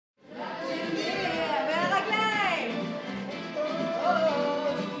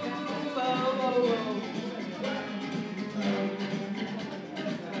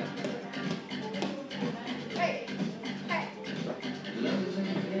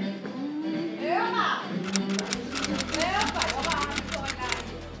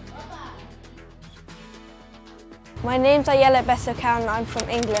My name's Ayala Besokar and I'm from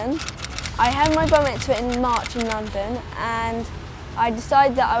England. I had my Bat Mitzva in March in London and I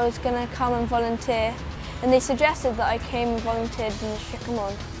decided that I was going to come and volunteer, and they suggested that I came and volunteered in the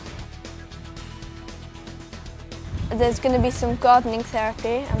Shikhamon. There's going to be some gardening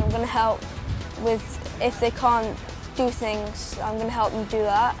therapy and I'm going to help with, if they can't do things, I'm going to help them do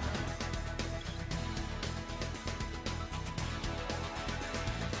that.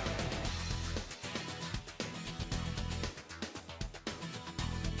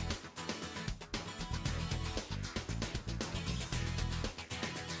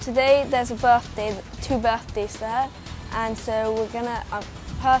 Today there's a birthday, 2 birthdays there, and so we're gonna,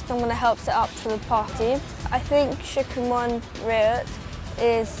 first I'm gonna help set up for the party. I think Shikhamon Riot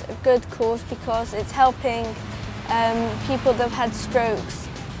is a good cause because it's helping people that have had strokes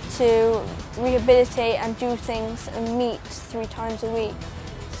to rehabilitate and do things and meet 3 times a week.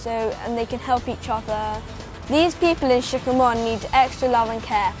 So, and they can help each other. These people in Shikhamon need extra love and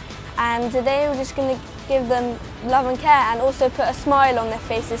care, and today we're just going to give them love and care and also put a smile on their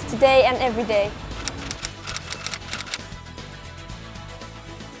faces today and every day.